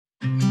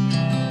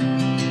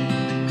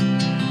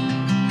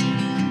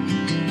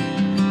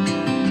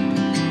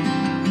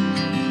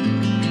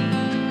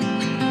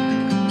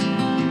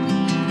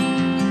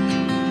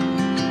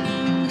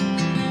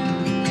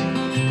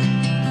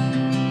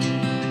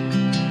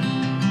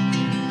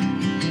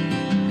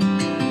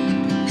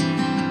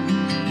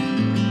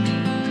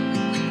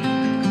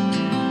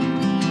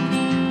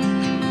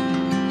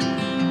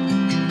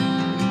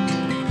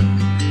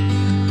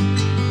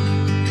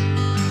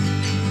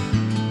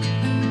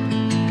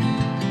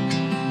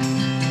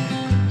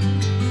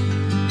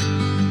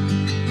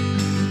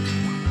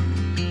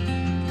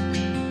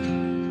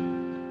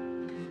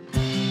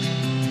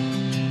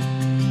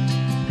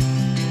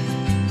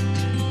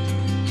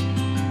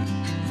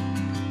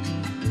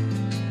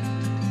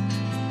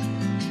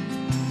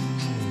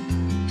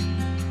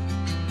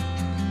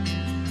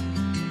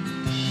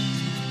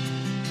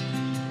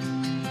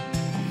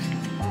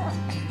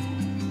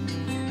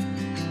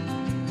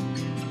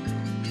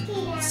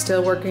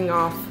Still working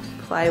off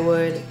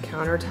plywood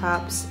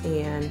countertops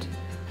and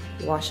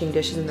washing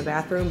dishes in the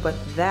bathroom, but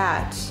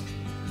that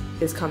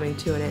is coming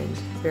to an end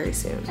very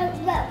soon.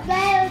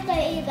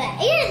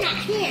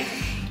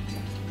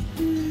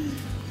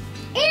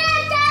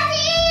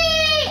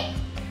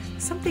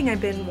 Something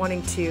I've been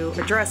wanting to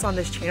address on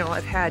this channel,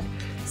 I've had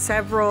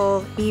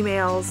several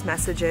emails,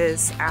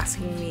 messages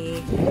asking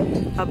me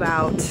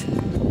about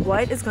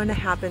what is going to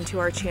happen to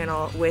our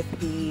channel with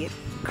the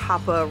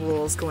COPPA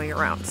rules going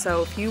around.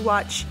 So if you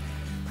watch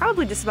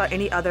probably just about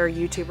any other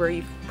YouTuber,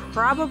 you've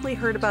probably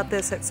heard about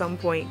this at some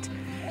point,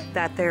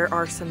 that there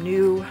are some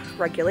new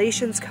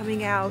regulations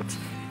coming out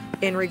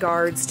in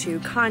regards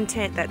to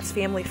content that's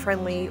family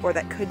friendly or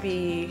that could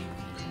be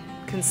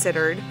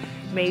considered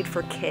made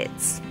for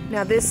kids.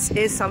 Now this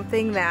is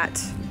something that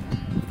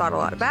I've thought a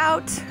lot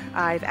about.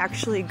 I've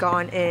actually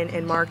gone in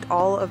and marked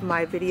all of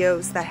my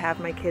videos that have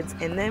my kids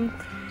in them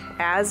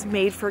as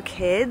made for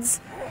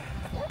kids.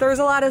 There's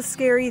a lot of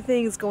scary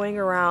things going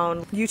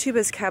around. YouTube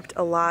has kept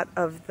a lot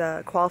of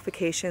the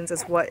qualifications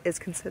as what is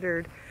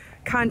considered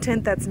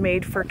content that's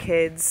made for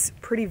kids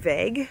pretty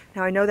vague.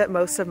 Now I know that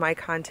most of my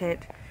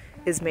content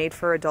is made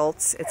for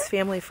adults. It's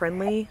family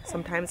friendly.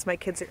 Sometimes my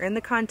kids are in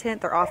the content,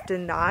 they're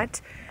often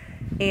not.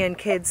 And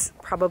kids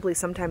probably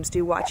sometimes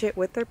do watch it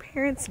with their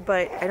parents,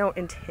 but I don't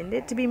intend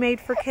it to be made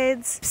for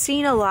kids. I've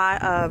seen a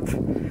lot of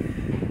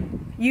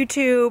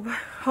YouTube,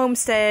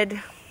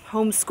 homestead,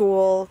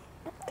 homeschool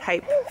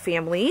type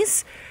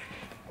families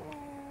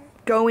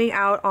going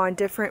out on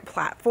different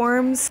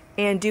platforms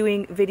and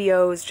doing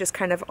videos just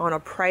kind of on a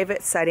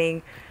private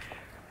setting,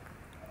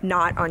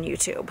 not on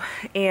YouTube.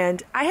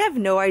 And I have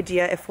no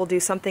idea if we'll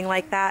do something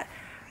like that.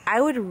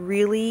 I would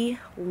really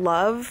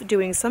love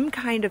doing some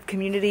kind of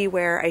community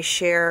where I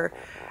share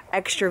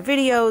extra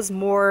videos,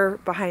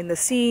 more behind the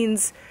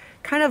scenes,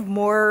 kind of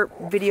more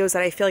videos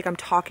that I feel like I'm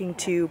talking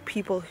to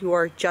people who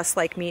are just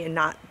like me and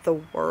not the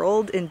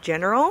world in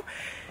general.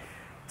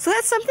 So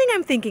that's something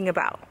I'm thinking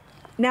about.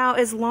 Now,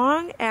 as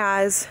long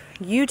as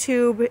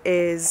YouTube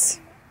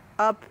is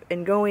up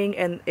and going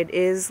and it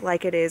is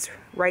like it is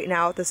right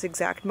now at this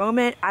exact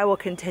moment, I will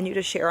continue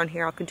to share on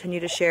here. I'll continue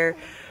to share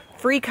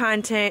free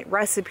content,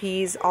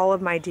 recipes, all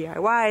of my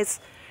DIYs,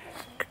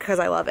 because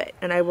I love it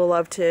and I will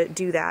love to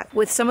do that.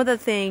 With some of the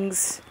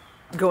things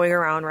going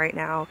around right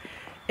now,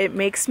 it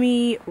makes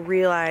me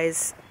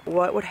realize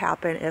what would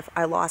happen if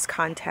I lost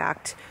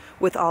contact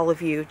with all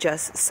of you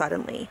just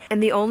suddenly.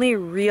 And the only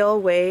real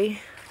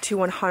way to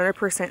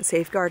 100%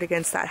 safeguard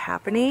against that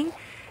happening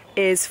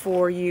is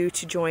for you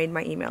to join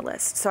my email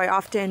list. So I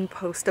often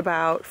post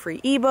about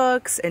free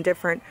ebooks and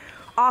different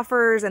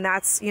offers, and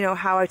that's, you know,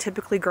 how I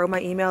typically grow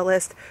my email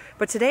list.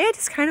 But today I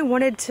just kind of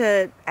wanted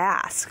to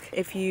ask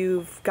if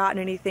you've gotten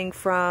anything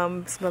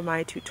from some of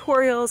my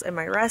tutorials and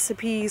my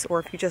recipes, or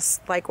if you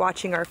just like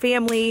watching our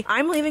family.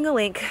 I'm leaving a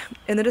link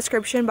in the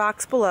description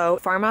box below,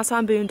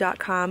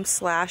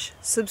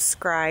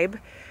 farmhouseonboone.com/subscribe.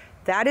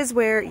 That is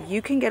where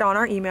you can get on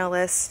our email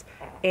list.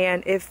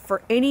 And if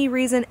for any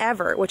reason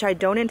ever, which I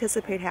don't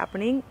anticipate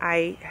happening,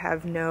 I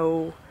have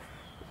no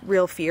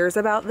real fears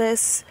about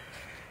this,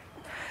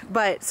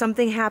 but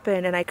something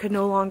happened and I could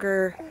no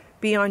longer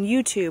be on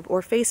YouTube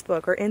or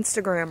Facebook or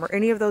Instagram or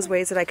any of those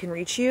ways that I can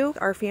reach you,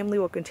 our family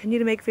will continue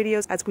to make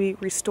videos as we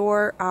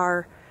restore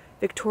our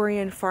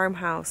Victorian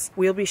farmhouse.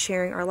 We'll be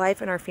sharing our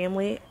life and our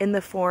family in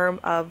the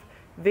form of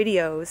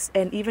videos,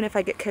 and even if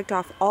I get kicked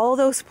off all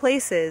those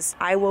places,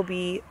 I will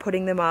be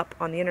putting them up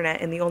on the internet,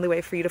 and the only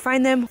way for you to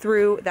find them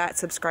through that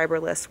subscriber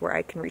list where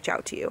I can reach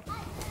out to you.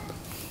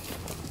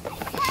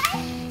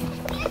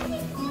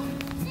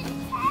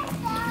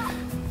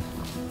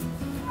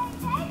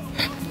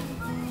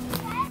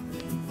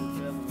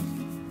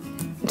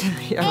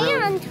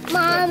 Yeah, and really.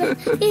 Mom,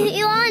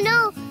 you wanna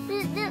know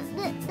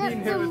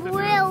the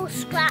will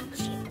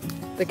scratch you.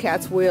 The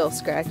cats will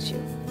scratch you.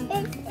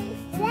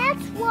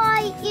 That's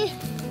why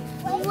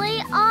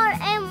we are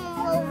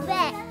animal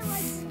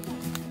vets,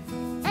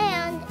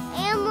 and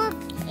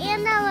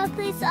I'm a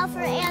police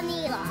officer and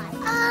Eli.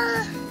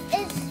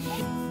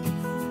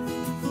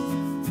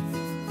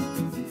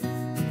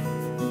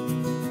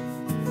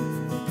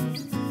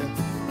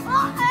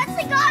 Oh, that's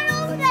the guy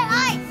over there.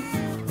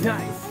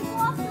 Nice.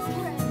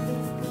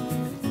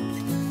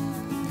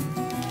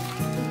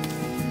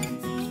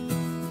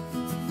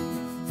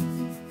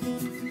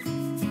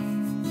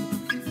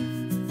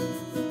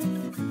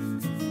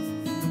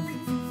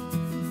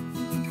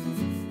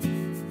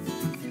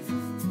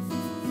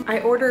 I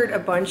ordered a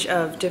bunch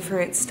of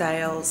different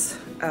styles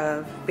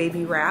of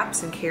baby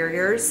wraps and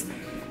carriers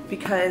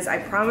because I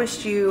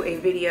promised you a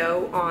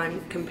video on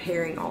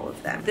comparing all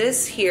of them.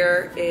 This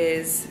here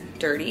is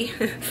dirty,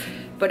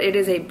 but it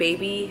is a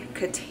baby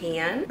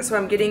catan. So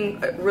I'm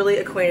getting really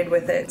acquainted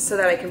with it so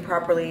that I can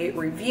properly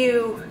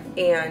review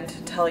and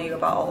tell you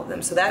about all of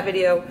them. So that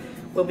video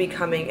will be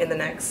coming in the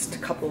next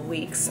couple of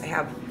weeks. I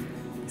have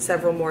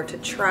several more to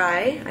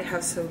try. I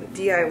have some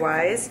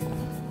DIYs.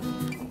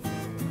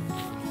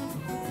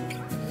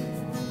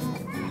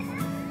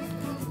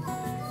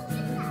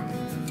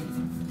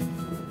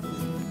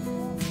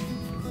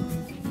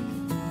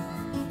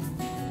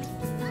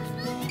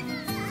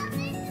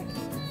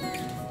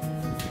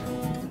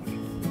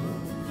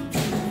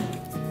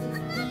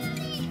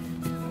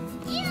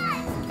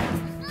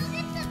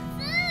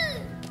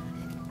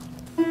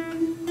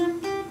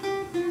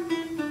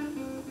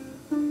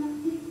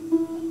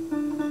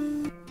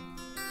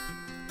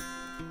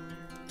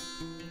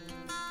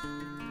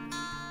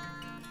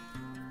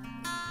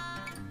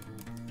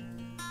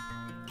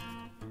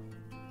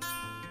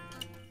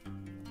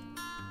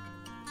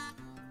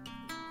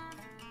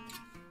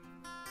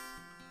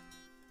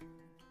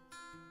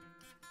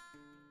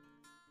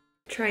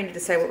 trying to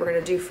decide what we're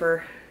gonna do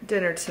for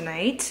dinner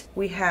tonight.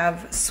 We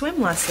have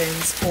swim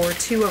lessons for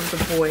 2 of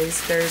the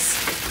boys. There's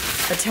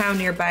a town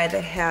nearby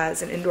that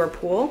has an indoor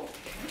pool,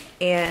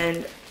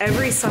 and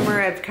every summer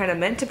I've kind of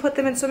meant to put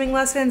them in swimming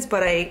lessons,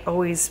 but I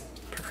always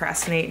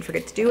procrastinate and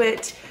forget to do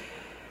it.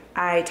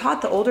 I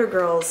taught the older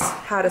girls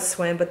how to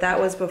swim, but that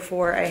was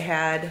before I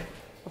had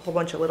a whole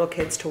bunch of little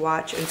kids to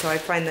watch, and so I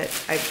find that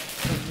I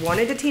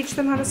wanted to teach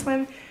them how to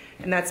swim,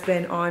 and that's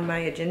been on my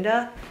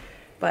agenda,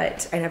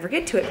 but I never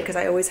get to it because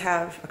I always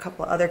have a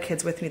couple of other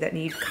kids with me that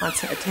need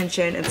constant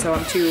attention, and so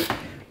I'm too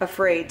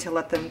afraid to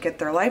let them get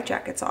their life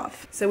jackets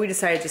off. So we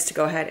decided just to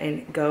go ahead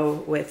and go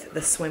with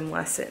the swim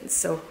lessons.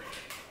 So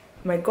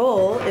my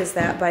goal is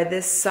that by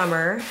this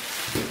summer,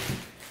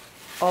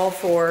 all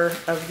 4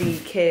 of the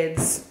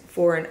kids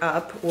 4 and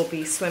up will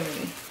be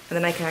swimming. And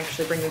then I can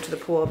actually bring them to the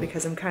pool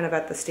because I'm kind of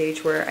at the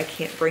stage where I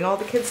can't bring all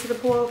the kids to the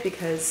pool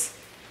because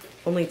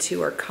only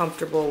 2 are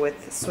comfortable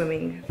with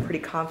swimming pretty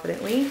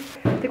confidently.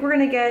 I think we're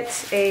gonna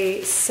get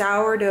a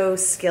sourdough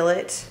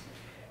skillet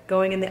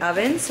going in the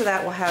oven so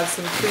that we'll have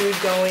some food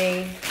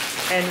going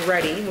and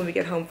ready when we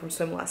get home from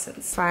swim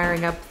lessons.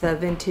 Firing up the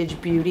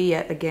Vintage Beauty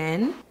yet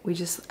again. We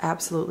just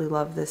absolutely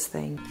love this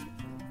thing.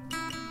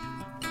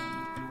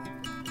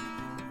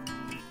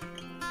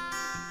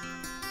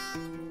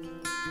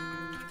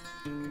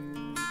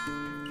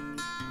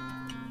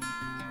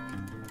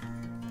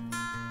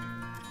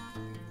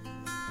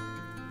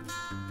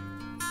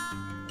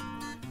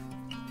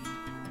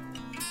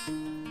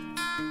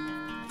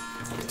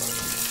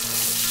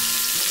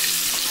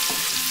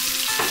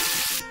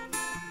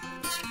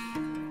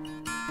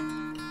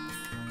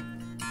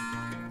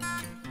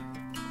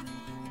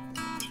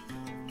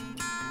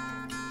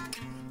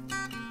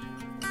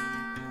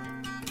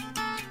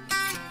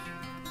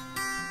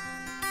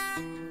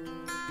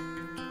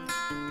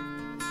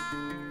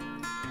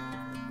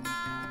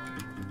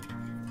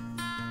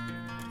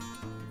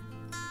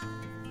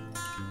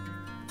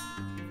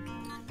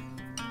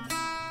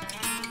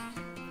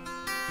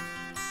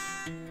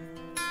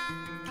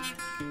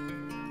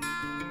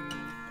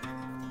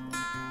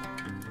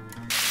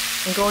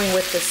 I'm going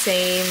with the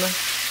same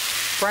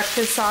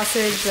breakfast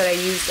sausage that I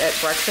used at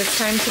breakfast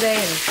time today,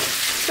 and I'm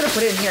just gonna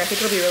put it in here. I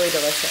think it'll be really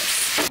delicious.